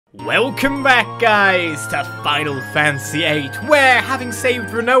Welcome back, guys, to Final Fantasy VIII, where, having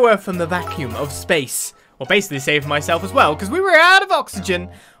saved Rinoa from the vacuum of space, or basically saved myself as well, because we were out of oxygen,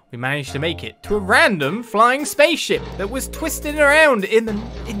 we managed to make it to a random flying spaceship that was twisting around in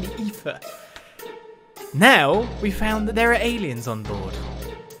the ether. Now, we found that there are aliens on board,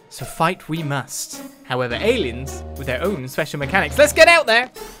 so fight we must. However, aliens with their own special mechanics. Let's get out there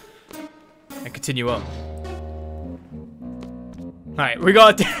and continue on. Alright, we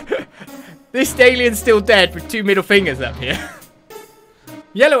got this alien's still dead with 2 middle fingers up here.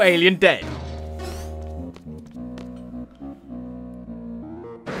 Yellow alien dead.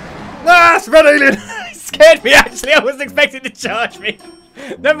 Ah, it's red alien! It scared me actually, I wasn't expecting to charge me.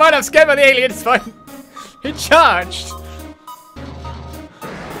 Never mind, I'm scared by the alien, it's fine. It charged.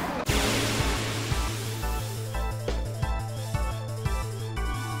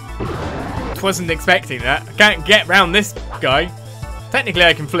 Wasn't expecting that. I can't get round this guy. Technically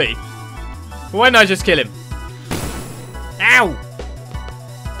I can flee. But why not just kill him? Ow!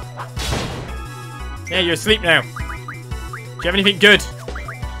 Yeah, you're asleep now. Do you have anything good?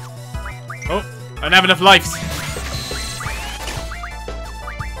 Oh, I don't have enough lives.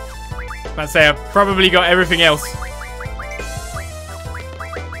 I'd say I've probably got everything else.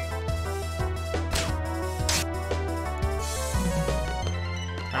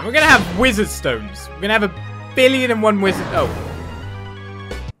 And we're gonna have wizard stones. We're gonna have 1,000,000,001 wizard. Oh.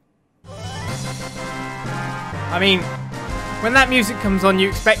 I mean, when that music comes on, you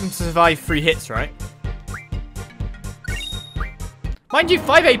expect them to survive 3 hits, right? Mind you,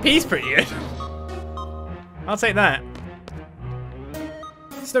 5 AP's pretty good. I'll take that.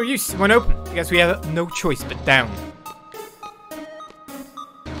 It's no use. It won't open. I guess we have no choice but down.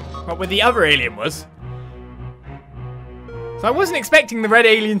 What where the other alien was. So I wasn't expecting the red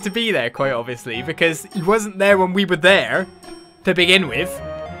alien to be there, quite obviously, because he wasn't there when we were there to begin with.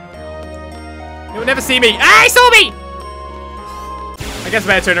 He'll never see me. Ah, he saw me! I guess I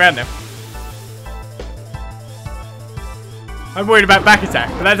better turn around now. I'm worried about back attack,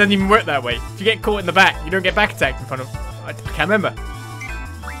 but that doesn't even work that way. If you get caught in the back, you don't get back attacked in front of... I can't remember.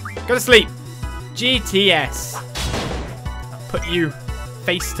 Go to sleep. GTS. I'll put you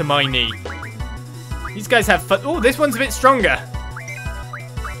face to my knee. These guys have fun. Oh, this one's a bit stronger.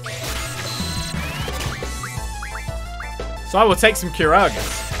 So I will take some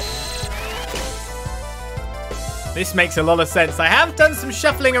Kuragas. This makes a lot of sense. I have done some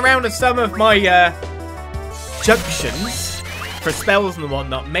shuffling around of some of my junctions for spells and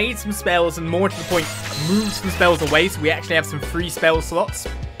whatnot. Made some spells and more to the point, moved some spells away so we actually have some free spell slots.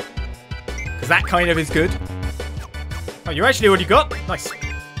 Because that kind of is good. Oh, you actually already got? Nice.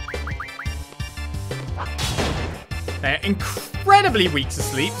 They're incredibly weak to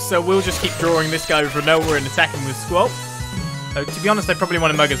sleep, so we'll just keep drawing this guy with Rinoa and attacking with Squall. To be honest, I probably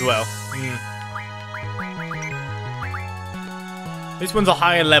want to mug as well. This one's a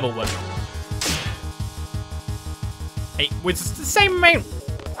higher level one. Hey, with the same amount.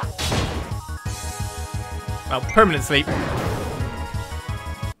 Well, permanent sleep.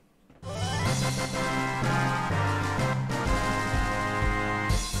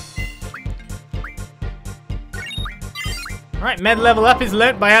 Alright, med level up is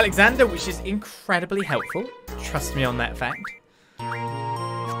learnt by Alexander, which is incredibly helpful. Trust me on that fact.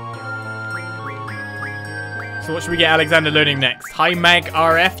 So what should we get Alexander learning next? High Mag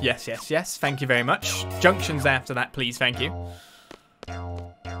RF? Yes, yes, yes. Thank you very much. Junctions after that, please. Thank you.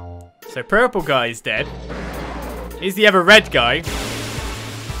 So purple guy's dead. Is the other red guy?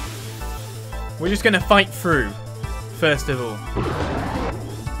 We're just going to fight through, first of all.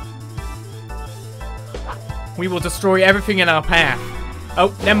 We will destroy everything in our path.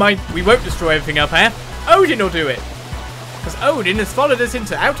 Oh, never mind. We won't destroy everything in our path. Odin will do it. Because Odin has followed us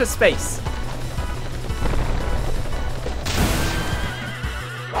into outer space.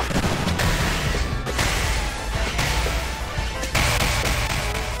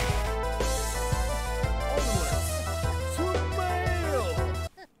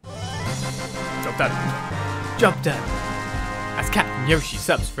 Job done. Job done. That's Captain Yoshi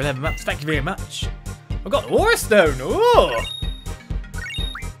subs for 11 months. Thank you very much. I've got the War Stone. Ooh.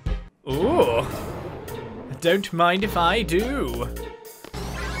 Ooh. Don't mind if I do.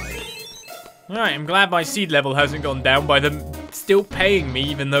 Alright, I'm glad my seed level hasn't gone down by them still paying me,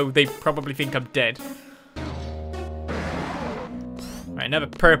 even though they probably think I'm dead. Alright, another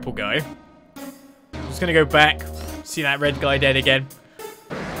purple guy. I'm just gonna go back. See that red guy dead again.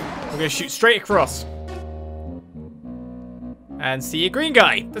 We're gonna shoot straight across. And see a green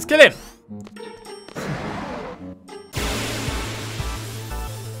guy. Let's kill him.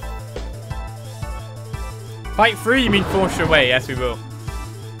 Fight through, you mean force your way? Yes, we will.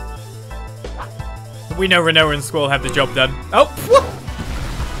 We know Rinoa and Squall have the job done. Oh! Whoop.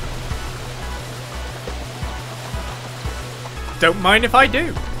 Don't mind if I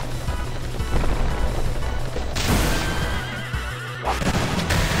do.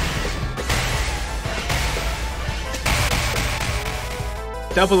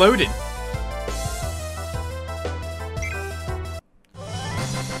 Double loaded.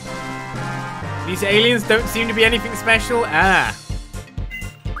 These aliens don't seem to be anything special. Ah.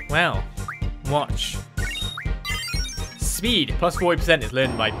 Well, watch. Speed, plus 40% is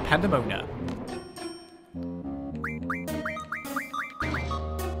learned by Pandemona.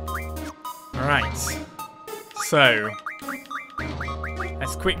 Alright. So,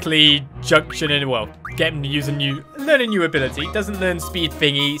 let's quickly junction in, well, get him to use learn a new ability. Doesn't learn speed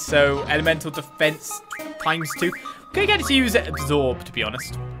thingy, so elemental defense times 2. Gonna get it to use absorb, to be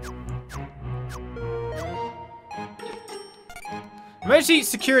honest. Emergency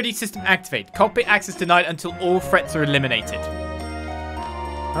security system activate. Cockpit access denied until all threats are eliminated.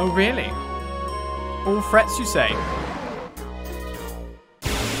 Oh, really? All threats, you say?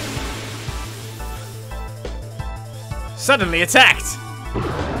 Suddenly attacked!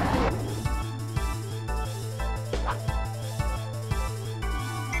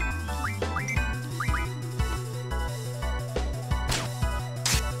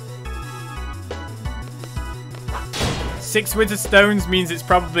 Six Winter Stones means it's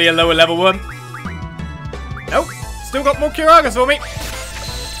probably a lower level one. Nope, still got more Kiragas for me.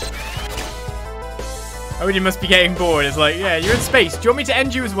 Odin must be getting bored. It's like, yeah, you're in space. Do you want me to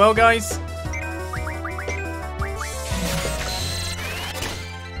end you as well, guys?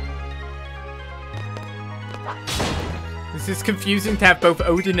 This is confusing to have both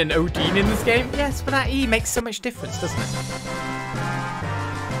Odin and Odin in this game. Yes, but that E makes so much difference, doesn't it?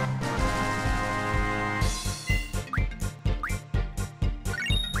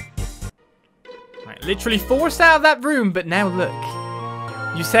 Literally forced out of that room, but now look.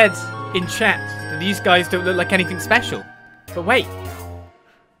 You said in chat that these guys don't look like anything special. But wait.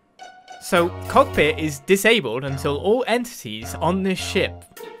 So, cockpit is disabled until all entities on this ship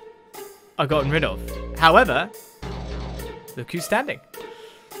are gotten rid of. However, look who's standing.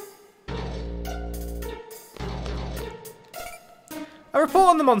 A report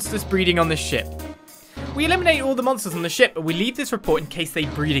on the monsters breeding on this ship. We eliminate all the monsters on the ship, but we leave this report in case they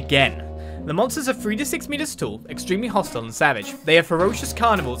breed again. The monsters are 3 to 6 meters tall, extremely hostile and savage. They are ferocious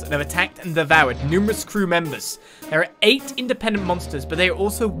carnivores and have attacked and devoured numerous crew members. There are 8 independent monsters, but they are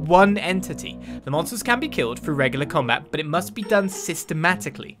also one entity. The monsters can be killed through regular combat, but it must be done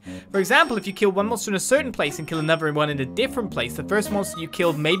systematically. For example, if you kill one monster in a certain place and kill another one in a different place, the first monster you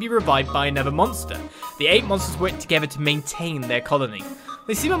killed may be revived by another monster. The 8 monsters work together to maintain their colony.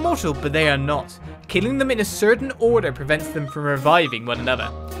 They seem immortal, but they are not. Killing them in a certain order prevents them from reviving one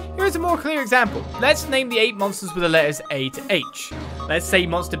another. Here is a more clear example. Let's name the 8 monsters with the letters A to H. Let's say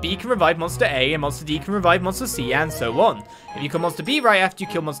Monster B can revive Monster A, and Monster D can revive Monster C, and so on. If you kill Monster B right after you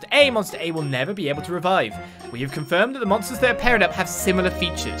kill Monster A will never be able to revive. We have confirmed that the monsters that are paired up have similar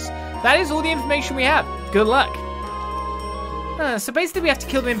features. That is all the information we have. Good luck. So basically we have to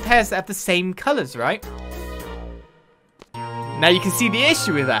kill them in pairs that have the same colors, right? Now you can see the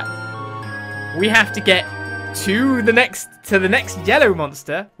issue with that. We have to get to the next yellow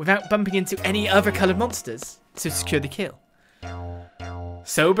monster without bumping into any other colored monsters to secure the kill.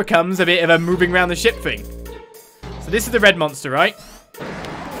 So becomes a bit of a moving around the ship thing. So this is the red monster, right?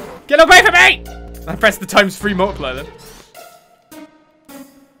 Get away from me! I pressed the ×3 multiplier then.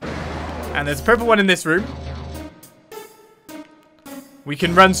 And there's a purple one in this room. We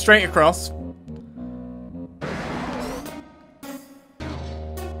can run straight across.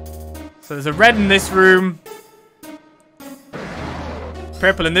 So there's a red in this room.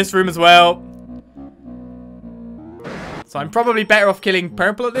 Purple in this room as well. So I'm probably better off killing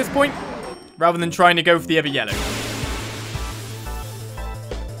purple at this point, rather than trying to go for the other yellow.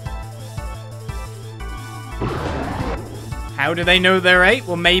 How do they know they're 8?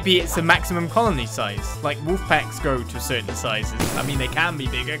 Well, maybe it's a maximum colony size. Like, wolf packs grow to certain sizes. I mean, they can be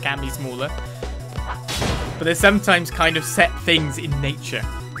bigger, can be smaller. But there's sometimes kind of set things in nature.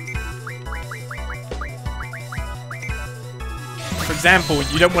 For example,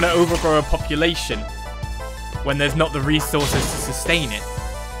 you don't want to overgrow a population when there's not the resources to sustain it.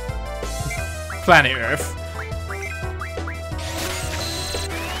 Planet Earth.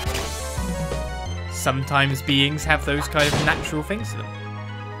 Sometimes beings have those kind of natural things to them.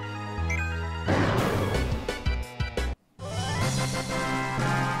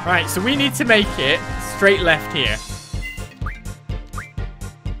 Right, so we need to make it straight left here.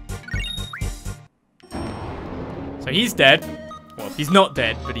 So he's dead. Well, he's not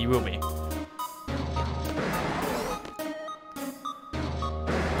dead, but he will be.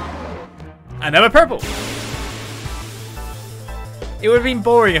 another purple. It would have been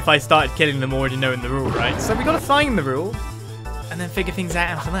boring if I started killing them already knowing the rule, right? So we got to find the rule and then figure things out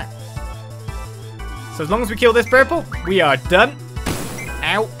after that. So as long as we kill this purple, we are done.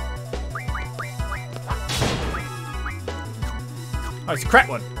 Ow. Oh, it's a crap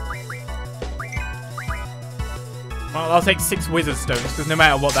one. Well, I'll take 6 wizard stones, because no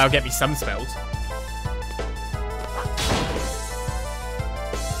matter what, that'll get me some spells.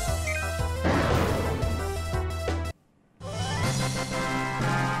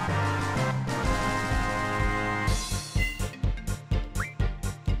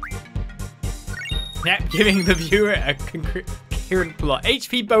 Yeah, giving the viewer a coherent plot.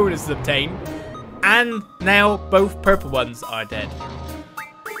 HP bonus is obtained, and now both purple ones are dead.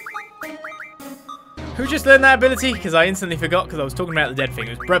 Who just learned that ability? Because I instantly forgot because I was talking about the dead thing.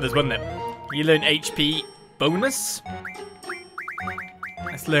 It was brothers, wasn't it? You learn HP bonus.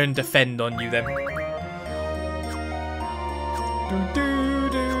 Let's learn defend on you then.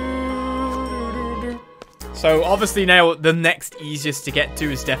 So obviously now the next easiest to get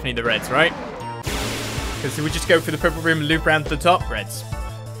to is definitely the reds, right? Because we just go for the purple room and loop around to the top. Reds.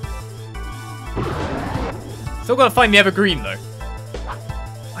 Still gotta find the evergreen though.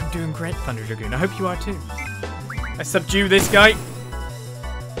 I'm doing great, Thunder Dragoon. I hope you are too. I subdue this guy.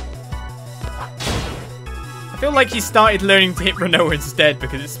 I feel like he started learning to hit Rinoa instead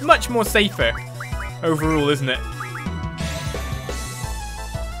because it's much more safer overall, isn't it?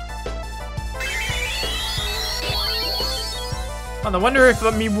 And I wonder if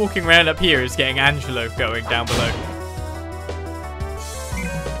me walking around up here is getting Angelo going down below.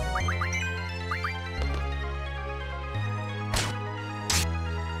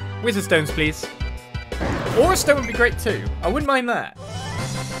 Wizard stones, please. Or a stone would be great too. I wouldn't mind that.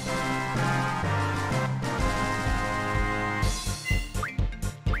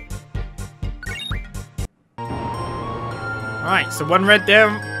 Alright, so 1 red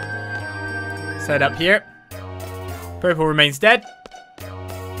down. Set up here. Purple remains dead.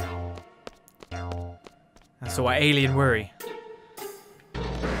 And so our alien worry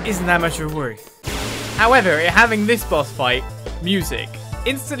isn't that much of a worry. However, having this boss fight music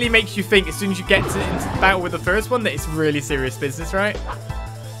instantly makes you think as soon as you get into battle with the first one that it's really serious business, right?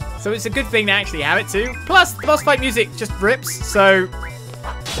 So it's a good thing to actually have it too. Plus, the boss fight music just rips, so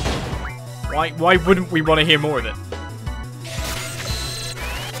why wouldn't we want to hear more of it?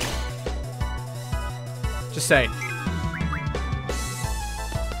 Just saying.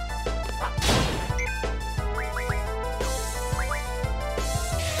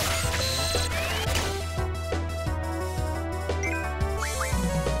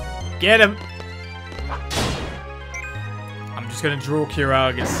 Get him! I'm just gonna draw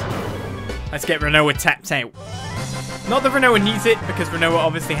Kiragas. Let's get Rinoa tapped out. Not that Rinoa needs it, because Rinoa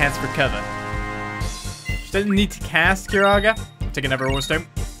obviously has recover. She doesn't need to cast Kiraga. Take another Aura Stone.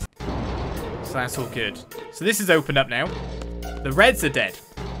 So that's all good. So this is opened up now. The reds are dead.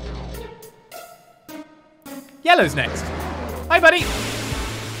 Yellow's next. Hi, buddy!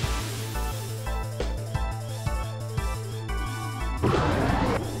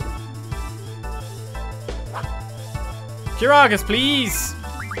 Kiragas, please!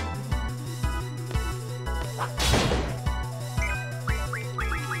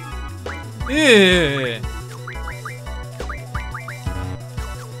 Ugh.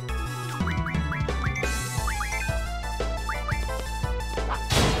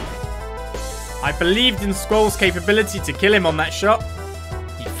 I believed in Squall's capability to kill him on that shot.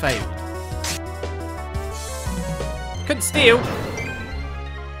 He failed. Couldn't steal.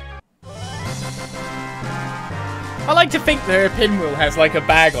 I like to think their pinwheel has like a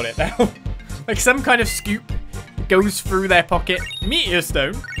bag on it now. Like some kind of scoop goes through their pocket. Meteor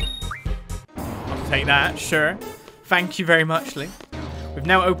stone. I'll take that, sure. Thank you very much, Lee. We've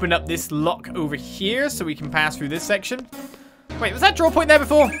now opened up this lock over here so we can pass through this section. Wait, was that draw point there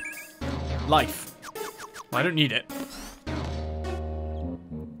before? Life. Well, I don't need it.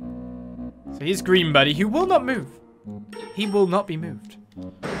 So here's Green Buddy, who will not move. He will not be moved.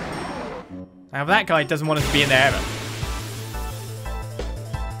 Now that guy doesn't want us to be in there ever.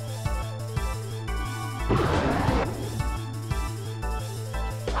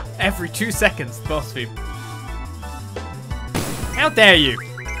 Every 2 seconds, boss food. How dare you?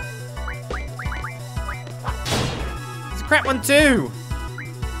 It's a crap one too.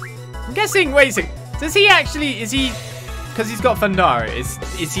 I'm guessing, wait a second. Does he actually, is he, because he's got Thundara,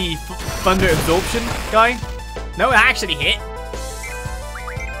 is he Thunder Absorption guy? No, it actually hit.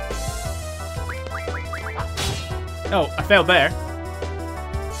 Oh, I failed there.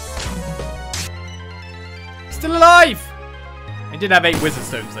 Still alive! I did have 8 Wizard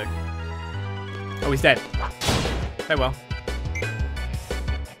Stones though. Oh, he's dead. Oh well.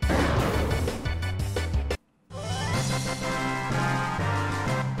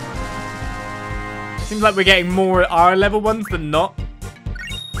 Seems like we're getting more R level ones than not.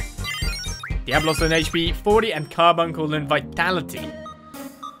 Diablos learn HP 40 and Carbuncle learn Vitality.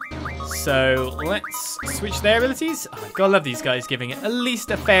 So let's switch their abilities. Oh, I gotta love these guys giving it at least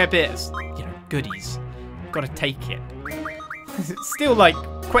a fair bit of, you know, goodies. Gotta take it. It's still like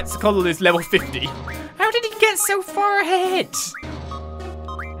Quetzalcoatl is level 50. How did he get so far ahead?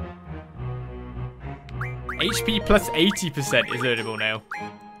 HP plus 80% is earnable now.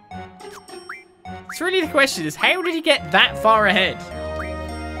 So really the question is, how did he get that far ahead?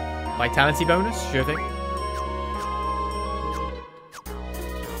 Vitality bonus? Sure thing.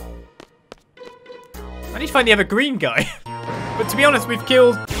 I need to find the other green guy. But to be honest, we've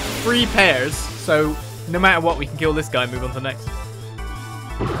killed 3 pairs, so no matter what, we can kill this guy and move on to the next.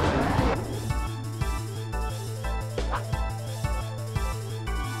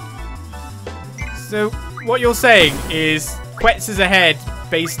 So, what you're saying is Quetz is ahead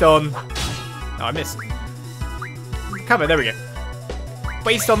based on... Oh, I missed. Cover, there we go.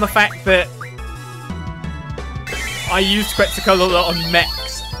 Based on the fact that I used Quetzalcoatl a lot on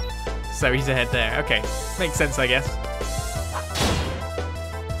mechs. So he's ahead there. Okay, makes sense, I guess.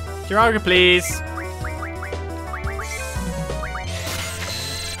 Jiraga, please.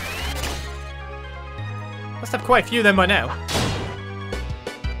 Must have quite a few of them by now.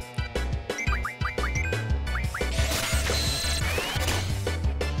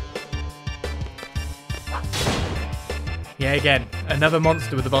 Yeah, again, another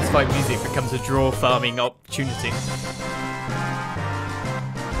monster with the boss fight music becomes a draw farming opportunity.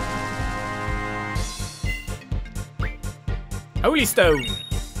 Holy Stone!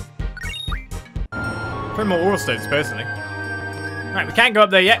 For more Aura Stones, personally. Right, we can't go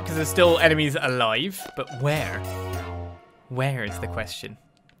up there yet because there's still enemies alive, but where? Where is the question?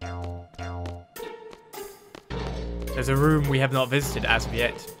 There's a room we have not visited as of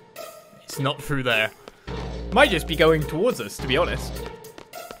yet. It's not through there. Might just be going towards us, to be honest.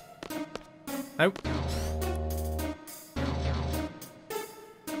 Nope.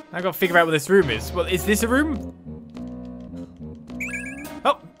 I've got to figure out what this room is. Well, is this a room?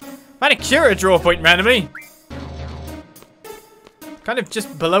 Oh! Manicura draw point randomly! Kind of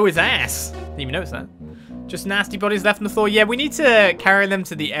just below his ass. Didn't even notice that. Just nasty bodies left on the floor. Yeah, we need to carry them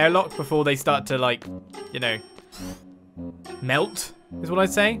to the airlock before they start to, like, you know, melt, is what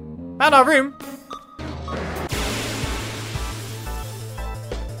I'd say. Found our room!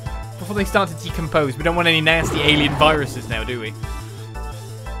 Before they start to decompose. We don't want any nasty alien viruses now, do we?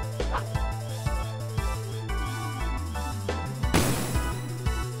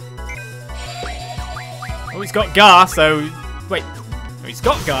 Oh, he's got Gar, so... Wait. Oh, he's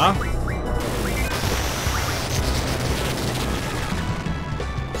got Gar.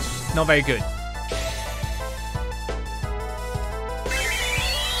 Not very good.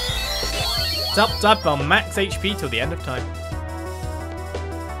 It's up on max HP till the end of time.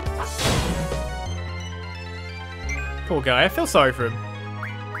 Poor guy, I feel sorry for him.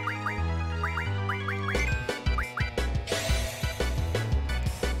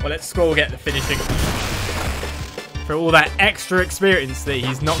 Well, let Squall get the finishing. For all that extra experience that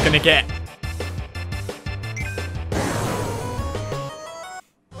he's not going to get.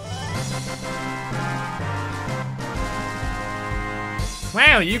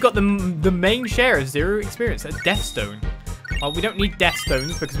 Wow, you got the main share of 0 experience, a Death Stone. Well, we don't need Death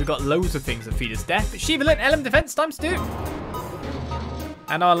Stones because we've got loads of things that feed us death, but Shiva learned Element Defense times 2.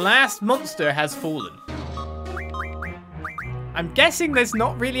 And our last monster has fallen. I'm guessing there's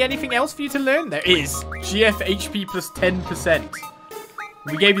not really anything else for you to learn. There is. GF HP plus 10%.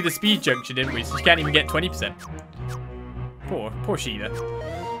 We gave you the speed junction, didn't we? So you can't even get 20%. Poor Shiva.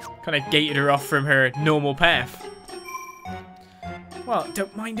 Kind of gated her off from her normal path. Well,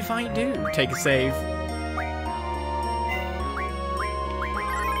 don't mind if I do. Take a save.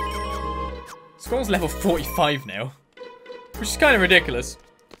 Squall's level 45 now. Which is kind of ridiculous.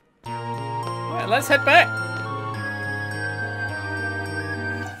 Well, let's head back.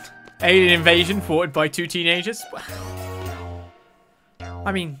 Alien invasion fought by 2 teenagers.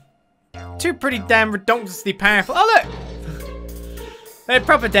 I mean, 2 pretty damn redonkulously powerful. Oh, look! They're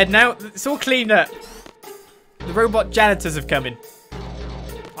proper dead now. It's all cleaned up. The robot janitors have come in.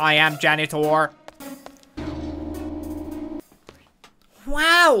 I am janitor.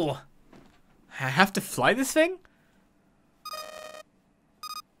 Wow! I have to fly this thing?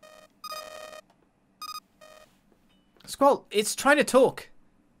 Squall, it's trying to talk.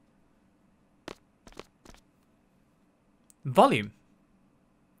 Volume.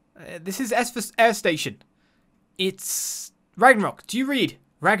 This is S for Air Station. It's Ragnarok. Do you read?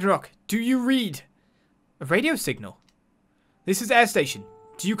 Ragnarok, do you read? A radio signal. This is Air Station.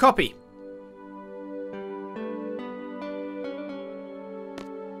 Do you copy?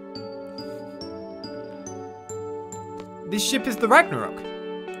 This ship is the Ragnarok.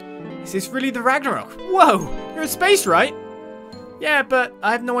 Is this really the Ragnarok? Whoa! You're in space, right? Yeah, but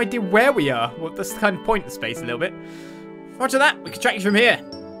I have no idea where we are. Well, that's the kind of point of space a little bit. Roger that. We can track you from here.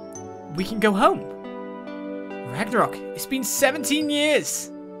 We can go home. Ragnarok, it's been 17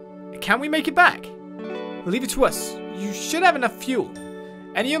 years. Can we make it back? We'll leave it to us. You should have enough fuel.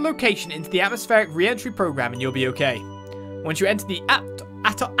 Enter your location into the atmospheric re-entry program and you'll be okay. Once you enter the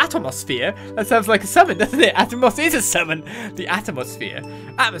atmosphere, that sounds like a summon, doesn't it? Atomos is a summon. The atmosphere,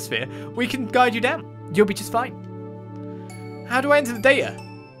 we can guide you down. You'll be just fine. How do I enter the data?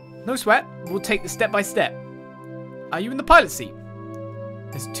 No sweat. We'll take this step by step. Are you in the pilot seat?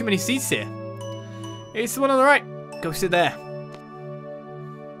 There's too many seats here. It's the one on the right. Go sit there.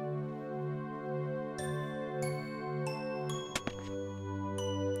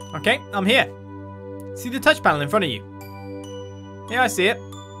 Okay, I'm here. See the touch panel in front of you? Yeah, I see it.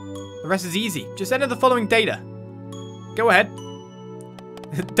 The rest is easy. Just enter the following data. Go ahead.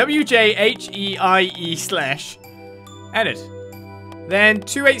 WJHEIE/ edit. Then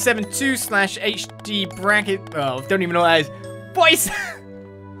 2872/HD bracket. Oh, don't even know what that is. Voice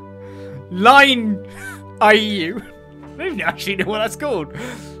line IU. I don't even actually know what that's called.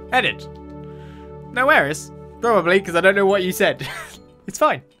 Edit. No errors. Probably because I don't know what you said. It's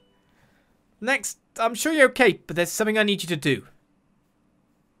fine. Next, I'm sure you're okay, but there's something I need you to do.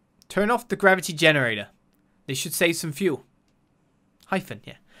 Turn off the gravity generator. This should save some fuel. Hyphen,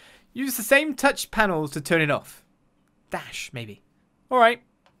 yeah. Use the same touch panels to turn it off. Dash, maybe. Alright.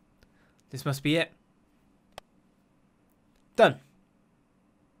 This must be it. Done.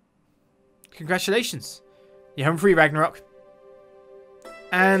 Congratulations. You're home free, Ragnarok.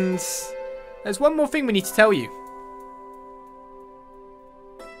 And there's one more thing we need to tell you.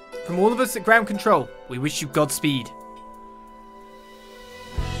 From all of us at Ground Control, we wish you Godspeed.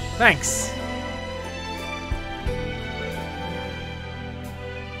 Thanks.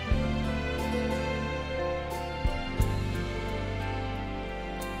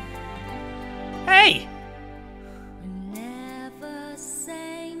 Hey! Never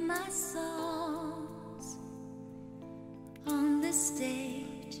sang my songs on the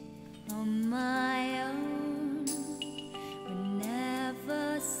stage on my own.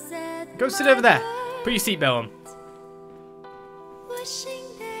 Never said Go sit over there. Put your seatbelt on. Wishing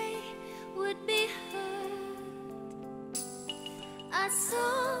they would be heard. I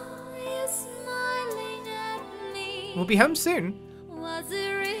saw you smiling at me. We'll be home soon. Was it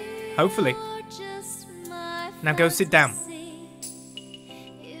real Hopefully. or just my Now go sit down. fantasy?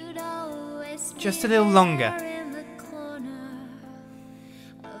 You'd always Just be a little longer. there in the corner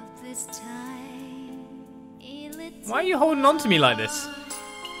of this tiny little Why are you holding on to me like this? my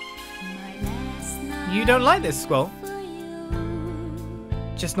last night You don't like this, Squall. for you.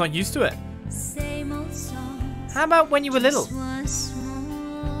 Just not used to it. Same old songs. How about when you were little? Just once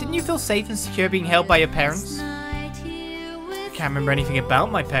more. Didn't you feel safe and secure being held by your parents? Night here with Can't remember anything about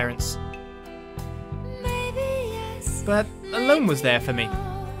my parents. maybe yes. But Alone was there for me.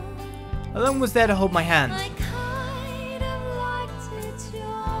 Alone was there to hold my hand. I kind of liked it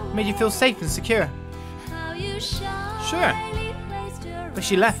your Made you feel safe and secure. how you Sure. shyly placed your But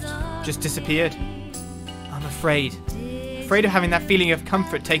she left. Just disappeared. I'm afraid. Afraid of having that feeling of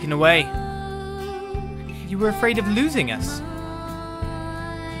comfort taken away. You were afraid of losing us.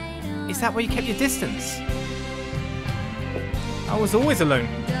 Is that why you kept your distance? I was always alone.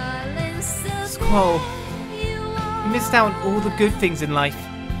 darling, so Squall, you you missed out on all the good things in life.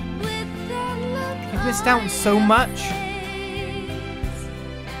 with that look You've missed out on so much. face,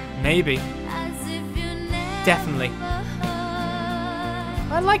 Maybe. as if you never Definitely. heard,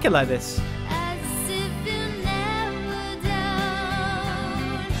 I like it like this. as if you never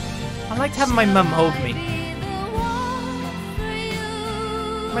down. I liked having my mum hold me. Be the one for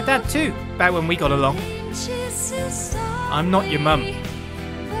you. My dad too, back when we got along. I'm not your mum.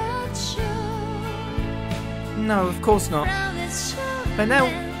 No, of course not. But now,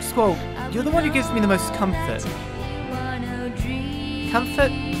 Squall, you're the one who gives me the most comfort.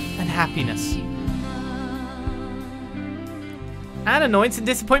 Comfort and happiness. And annoyance and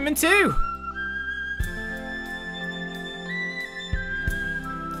disappointment too.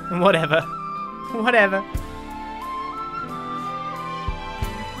 Whatever. Whatever.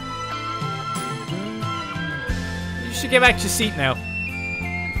 You should get back to your seat now.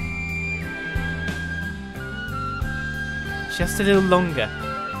 Just a little longer.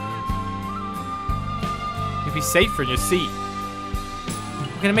 be safer in your seat.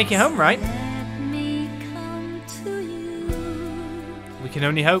 We're gonna make it home, right? Let me come to you. We can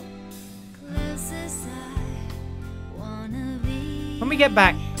only hope. Close as I wanna be. When we get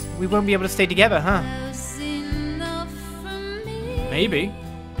back, we won't be able to stay together, huh? Close enough for me Maybe.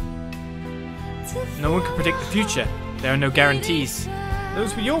 to No one can predict the future. There are no guarantees.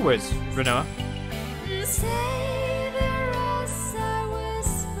 Those were your words, Rinoa. savor as I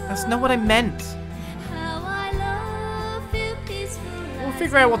whisper. That's not what I meant. How I love you peaceful. We'll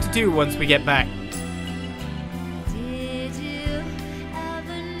figure out what to do once we get back. Did you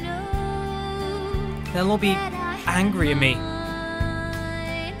ever know They'll all be that I angry at me.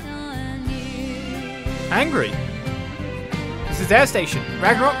 hide on you? Angry? This is their station.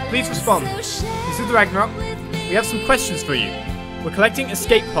 Ragnarok, please respond. So This is the Ragnarok. We have some questions for you. We're collecting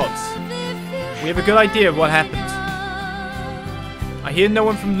escape pods. We have a good idea of what happened. I hear no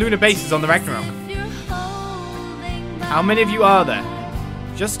one from Lunar Base is on the Ragnarok. How many of you are there?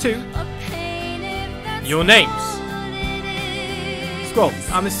 Just 2. Your names. Squall,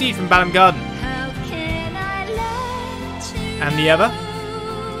 I'm a seed from Balam Garden. And the other?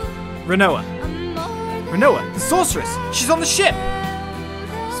 Rinoa. Rinoa, the sorceress. She's on the ship.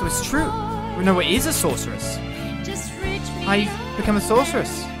 So it's true. Rinoa is a sorceress. I've become a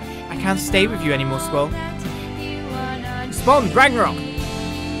sorceress. I can't stay with you anymore, Squall. Respond, Ragnarok!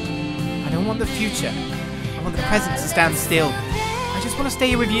 I don't want the future. I want the present to stand still. I just want to stay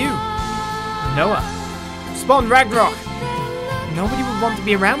here with you. Noah. Respond, Ragnarok! Nobody would want to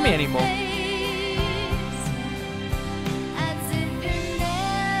be around me anymore.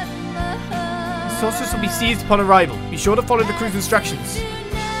 The sorceress will be seized upon arrival. Be sure to follow the crew's instructions.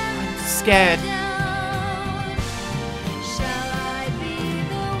 I'm scared.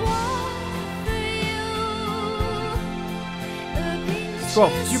 Squall,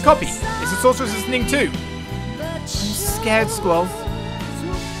 do you copy? Is the sorceress listening too? I'm scared, Squall.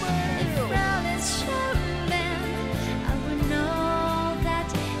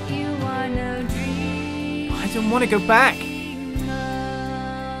 I don't want to go back.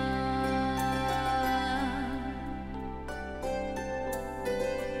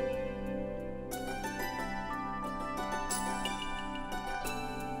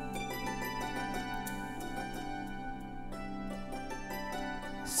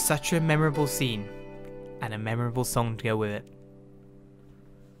 Such a memorable scene, and a memorable song to go with it.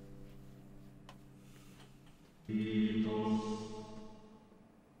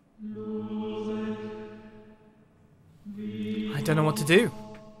 I don't know what to do.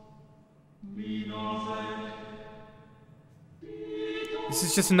 This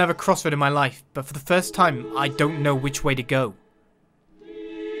is just another crossroad in my life, but for the first time, I don't know which way to go.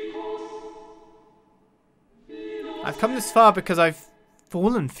 I've come this far because I've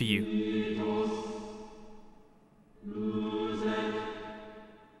fallen for you.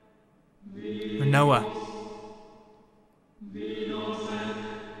 Rinoa.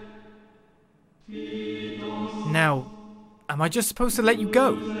 Now, am I just supposed to let you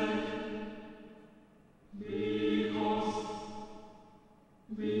go?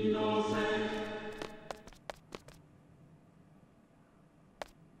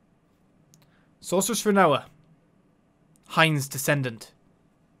 Sorceress Rinoa. Hein's descendant.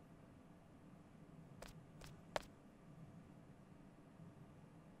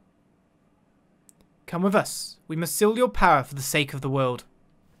 Come with us. We must seal your power for the sake of the world.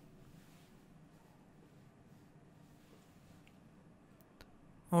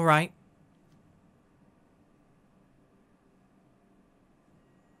 All right.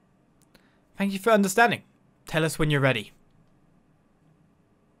 Thank you for understanding. Tell us when you're ready.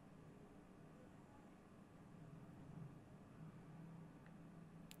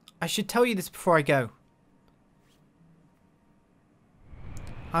 I should tell you this before I go.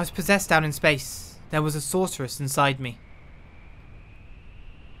 I was possessed down in space. There was a sorceress inside me.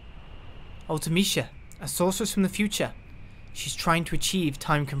 Ultimisha, a sorceress from the future. She's trying to achieve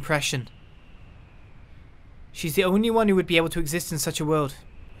time compression. She's the only one who would be able to exist in such a world.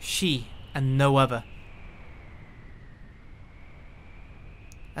 She and no other.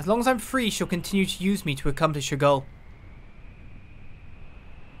 As long as I'm free, she'll continue to use me to accomplish her goal.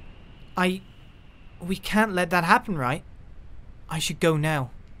 We can't let that happen, right? I should go now.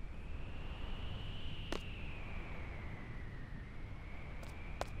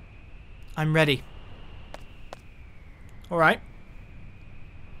 I'm ready. Alright.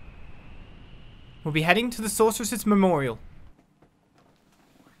 We'll be heading to the Sorceress's Memorial.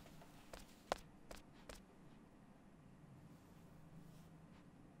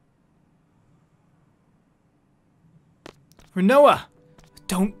 Rinoa!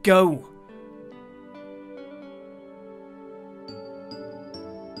 Don't go!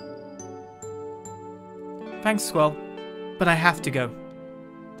 Thanks, Squall. But I have to go.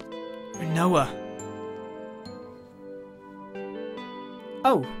 Rinoa.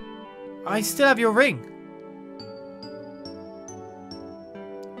 Oh, I still have your ring.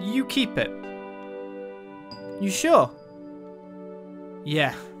 You keep it. You sure?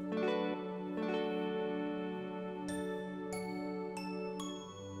 Yeah.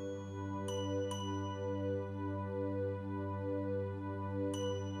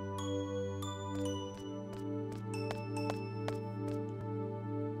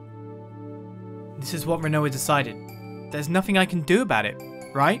 This is what Rinoa decided. There's nothing I can do about it,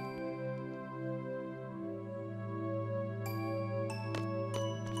 right?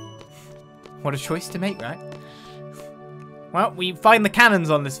 What a choice to make, right? Well, we find the cannons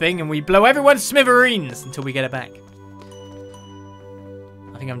on this thing and we blow everyone to smithereens until we get it back.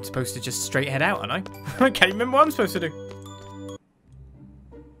 I think I'm supposed to just straight head out, aren't I? I can't remember what I'm supposed to do.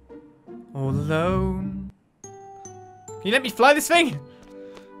 All alone. Can you let me fly this thing?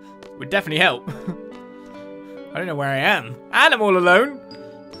 Would definitely help. I don't know where I am. And I'm all alone.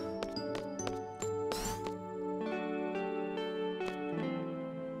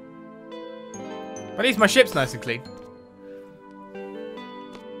 At least my ship's nice and clean.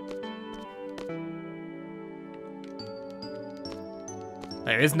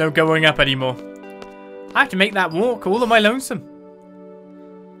 There is no going up anymore. I have to make that walk all on my lonesome.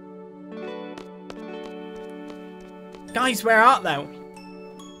 Guys, where art thou?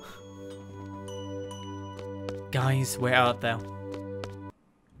 Guys, where art thou?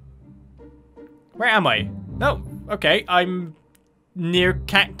 Where am I? No, okay, I'm near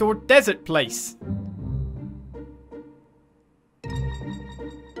Cactor Desert Place.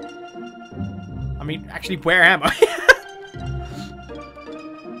 I mean, actually, where am I?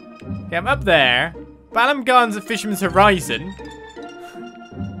 Okay, I'm up there. Balamgarn's a Fisherman's Horizon.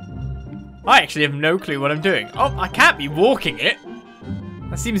 I actually have no clue what I'm doing. Oh, I can't be walking it.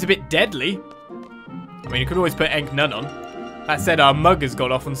 That seems a bit deadly. I mean, you could always put Enk None on. That said, our mug has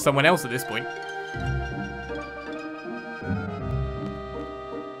got off on someone else at this point.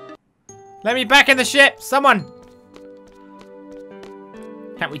 Let me back in the ship! Someone!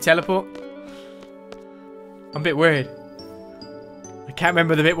 Can't we teleport? I'm a bit worried. I can't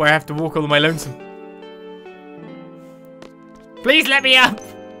remember the bit where I have to walk all on my lonesome. Please let me up!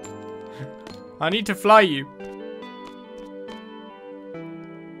 I need to fly you.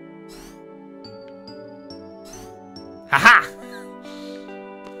 Haha!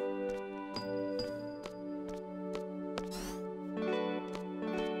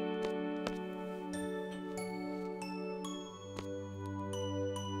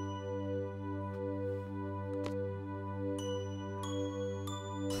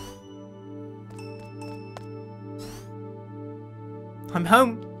 I'm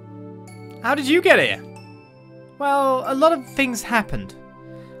home. How did you get here? Well, a lot of things happened.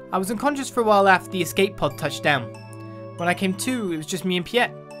 I was unconscious for a while after the escape pod touched down. When I came to, it was just me and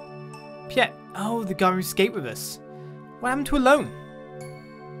Piet. Piet, oh, the guy who escaped with us. What happened to Alone?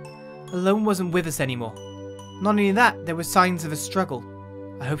 Alone wasn't with us anymore. Not only that, there were signs of a struggle.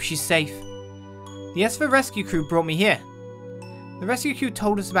 I hope she's safe. The Esper rescue crew brought me here. The rescue crew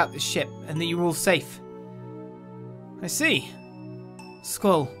told us about the ship and that you were all safe. I see.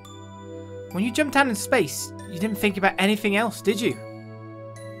 Squall, when you jumped out in space, you didn't think about anything else, did you?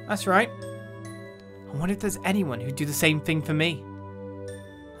 That's right. I wonder if there's anyone who'd do the same thing for me.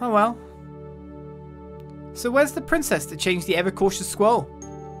 Oh well. So where's the princess that changed the ever-cautious Squall?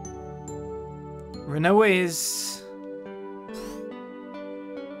 Rinoa is...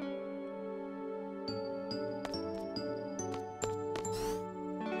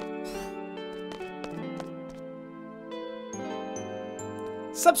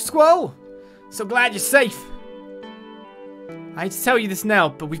 Sup, Squall? So glad you're safe. I hate to tell you this now,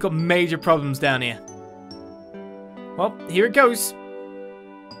 but we've got major problems down here. Well, here it goes.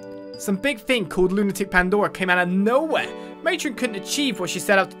 Some big thing called Lunatic Pandora came out of nowhere. Matron couldn't achieve what she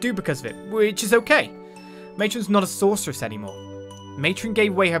set out to do because of it, which is okay. Matron's not a sorceress anymore. Matron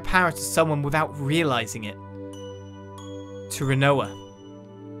gave away her power to someone without realizing it. To Rinoa.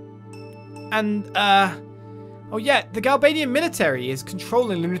 And, oh yeah, the Galbadian military is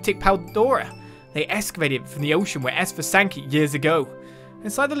controlling Lunatic Pandora. They excavated it from the ocean where Esper sank it years ago.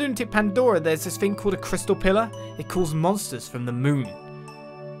 Inside the Lunatic Pandora, there's this thing called a crystal pillar. It calls monsters from the moon.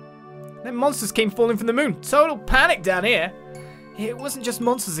 Then monsters came falling from the moon. Total panic down here. It wasn't just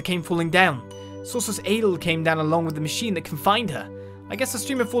monsters that came falling down. Sorceress Adel came down along with the machine that confined her. I guess the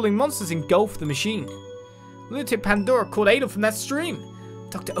stream of falling monsters engulfed the machine. Lunatic Pandora called Adel from that stream.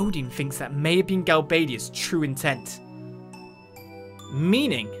 Dr. Odin thinks that may have been Galbadia's true intent.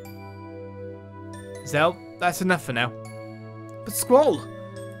 Meaning? Zell, that's enough for now. But Squall!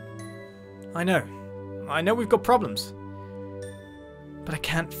 I know we've got problems. But I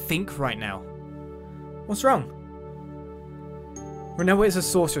can't think right now. What's wrong? Rinoa is a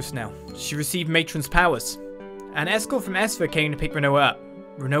sorceress now. She received Matron's powers. An escort from Esper came to pick Rinoa up.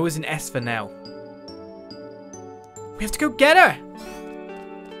 Rinoa's in Esper now. We have to go get her!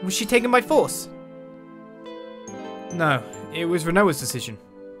 Was she taken by force? No, it was Rinoa's decision.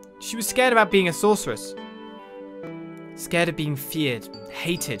 She was scared about being a sorceress. Scared of being feared,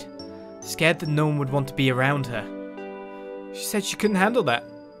 hated. Scared that no one would want to be around her. She said she couldn't handle that.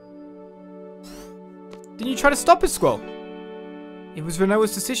 Didn't you try to stop it, Squall? It was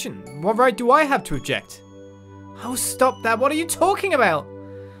Rinoa's decision. What right do I have to object? Oh, stop that. What are you talking about?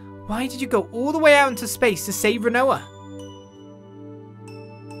 Why did you go all the way out into space to save Rinoa?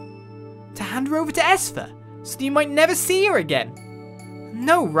 To hand her over to Esper, so that you might never see her again?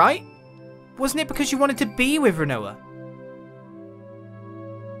 No, right? Wasn't it because you wanted to be with Rinoa?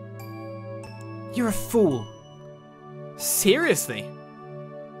 You're a fool. Seriously?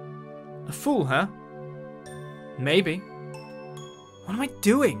 A fool, huh? Maybe. What am I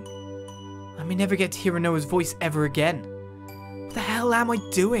doing? I may never get to hear Rinoa's voice ever again. What the hell am I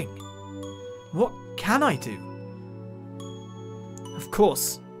doing? What can I do? Of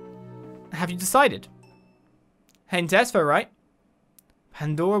course. Have you decided? Heading to Esper, right?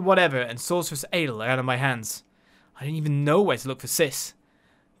 Pandora, whatever, and Sorceress Adel are out of my hands. I don't even know where to look for Sis.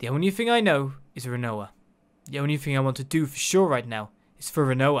 The only thing I know is Rinoa. The only thing I want to do for sure right now is for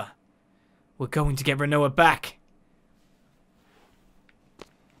Rinoa. We're going to get Rinoa back.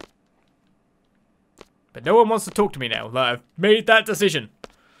 But no one wants to talk to me now that I've made that decision.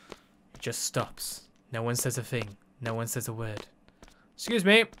 It just stops. No one says a thing. No one says a word. Excuse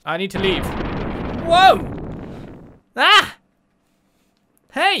me, I need to leave. Whoa! Ah!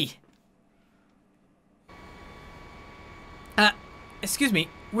 Hey! Excuse me,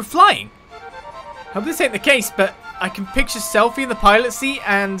 we're flying. Hope this ain't the case, but I can picture Selphie in the pilot seat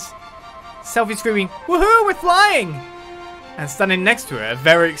and Selphie screaming, "Woohoo, we're flying!" And standing next to her, a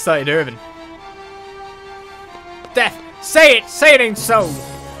very excited Irvin. Death! Say it ain't so!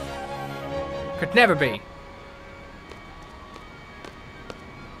 Could never be.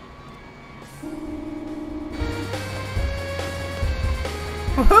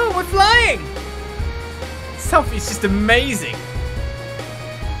 Woohoo, we're flying! Selphie's just amazing.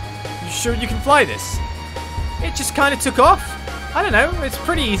 You sure you can fly this? It just kind of took off. I don't know, it's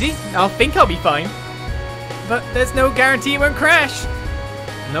pretty easy. I think I'll be fine. But there's no guarantee it won't crash.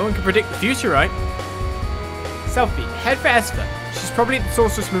 No one can predict the future, right? Selphie, head for Esper. She's probably at the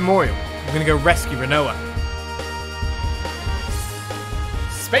Sorceress Memorial. We're gonna go rescue Rinoa.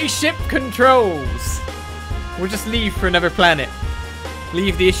 Spaceship controls! We'll just leave for another planet.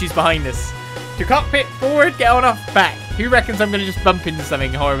 Leave the issues behind us. To cockpit, forward, get on off, back. Who reckons I'm gonna just bump into something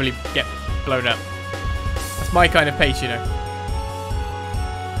and horribly get blown up? That's my kind of pace, you know.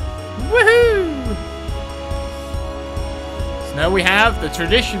 Woohoo! So now we have the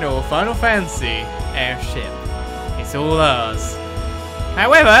traditional Final Fantasy airship. It's all ours.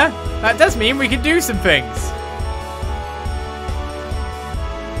 However, that does mean we can do some things.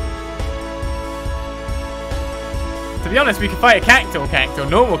 To be honest, we could fight a cactuar,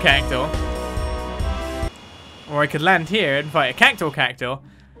 normal cactuar. Or I could land here and fight a cactuar,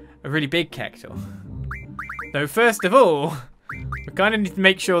 a really big cactuar. Though first of all, we kind of need to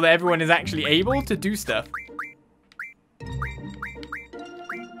make sure that everyone is actually able to do stuff.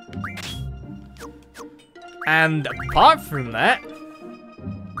 And apart from that,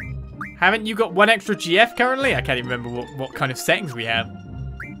 haven't you got one extra GF currently? I can't even remember what kind of settings we have.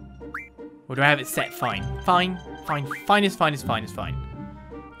 Or do I have it set fine? Fine is fine.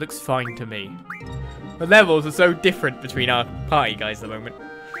 Looks fine to me. The levels are so different between our party guys at the moment.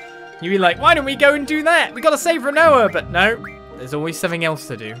 You'd be like, why don't we go and do that? We gotta save Rinoa, but no. There's always something else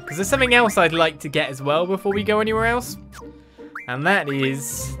to do. Because there's something else I'd like to get as well before we go anywhere else. And that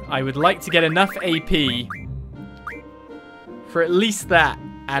is, I would like to get enough AP for at least that,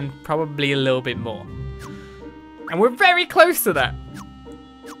 and probably a little bit more. And we're very close to that.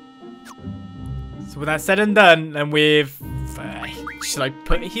 So with that said and done, and with... should I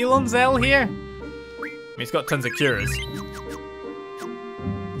put a heal on Zell here? I mean, he's got tons of cures.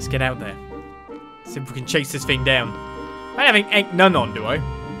 Let's get out there. See if we can chase this thing down. I don't think ain't none on, do I?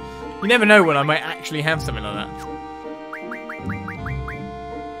 You never know when I might actually have something like that.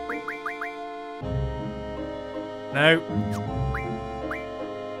 No.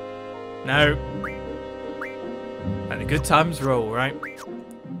 No. And the good times roll, right?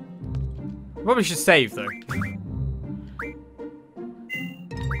 Probably should save, though.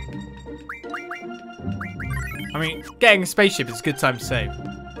 I mean, getting a spaceship is a good time to save.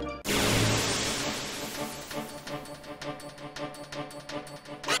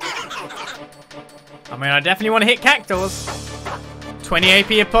 I mean, I definitely want to hit Cactuars. 20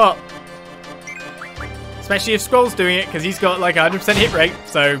 AP a pop. Especially if Squall's doing it, because he's got like 100% hit rate.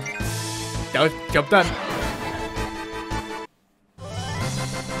 So, job done.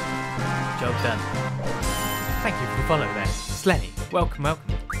 Job done. Thank you for the follow there. Slenny, welcome,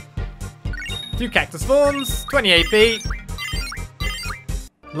 welcome. 2 cactus spawns, 20 AP.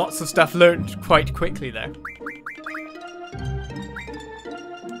 Lots of stuff learned quite quickly though.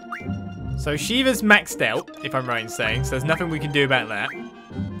 So Shiva's maxed out, if I'm right in saying, so there's nothing we can do about that.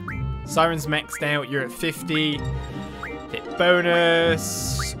 Siren's maxed out, you're at 50. Hit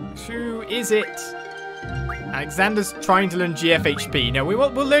bonus. Who is it? Alexander's trying to learn GFHP. No,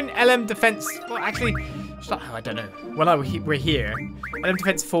 we'll learn LM defense. Well, actually, I don't know. Well, we're here. LM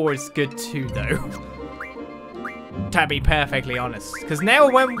defense 4 is good too, though. To be perfectly honest. Because now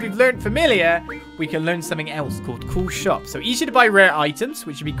when we've learned familiar, we can learn something else called cool shops. So easy to buy rare items,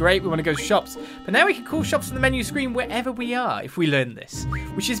 which would be great. We want to go to shops. But now we can call shops on the menu screen wherever we are if we learn this.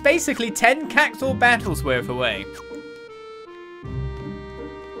 Which is basically 10 Cactuar battles worth away.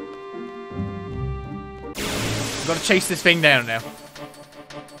 We've got to chase this thing down now.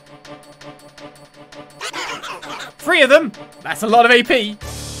 3 of them! That's a lot of AP.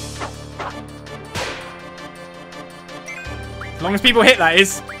 As long as people hit, that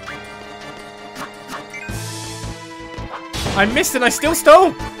is. I missed and I still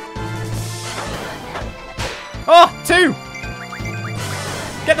stole. Oh, 2.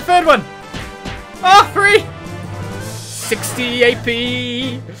 Get the 3rd one. Oh, 3. 60 AP.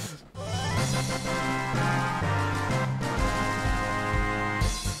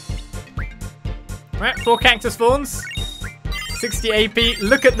 Right, 4 cactus spawns. 60 AP.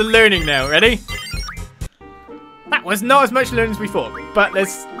 Look at the learning now. Ready? That was not as much learning as we thought, but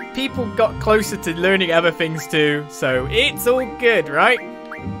there's people got closer to learning other things too, so it's all good, right?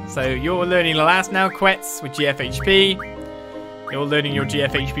 So you're learning the last now, Quets, with GFHP. You're learning your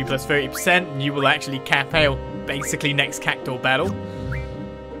GFHP plus 30%, and you will actually cap out basically next Cactuar battle.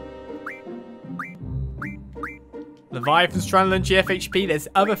 Leviathan's trying to learn GFHP. There's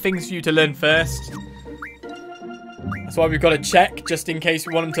other things for you to learn first. That's why we've got to check, just in case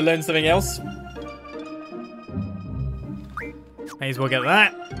we want them to learn something else. May as well get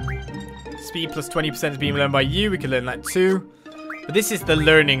that. Speed plus 20% is being learned by you. We can learn that too. But this is the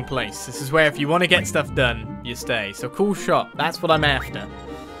learning place. This is where if you want to get stuff done, you stay. So cool shop, that's what I'm after.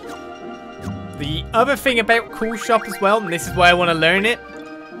 The other thing about cool shop as well, and this is why I want to learn it,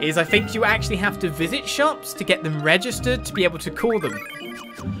 is I think you actually have to visit shops to get them registered to be able to call them.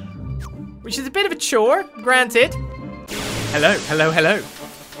 Which is a bit of a chore, granted. Hello, hello, hello.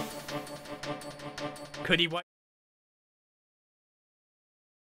 Could he...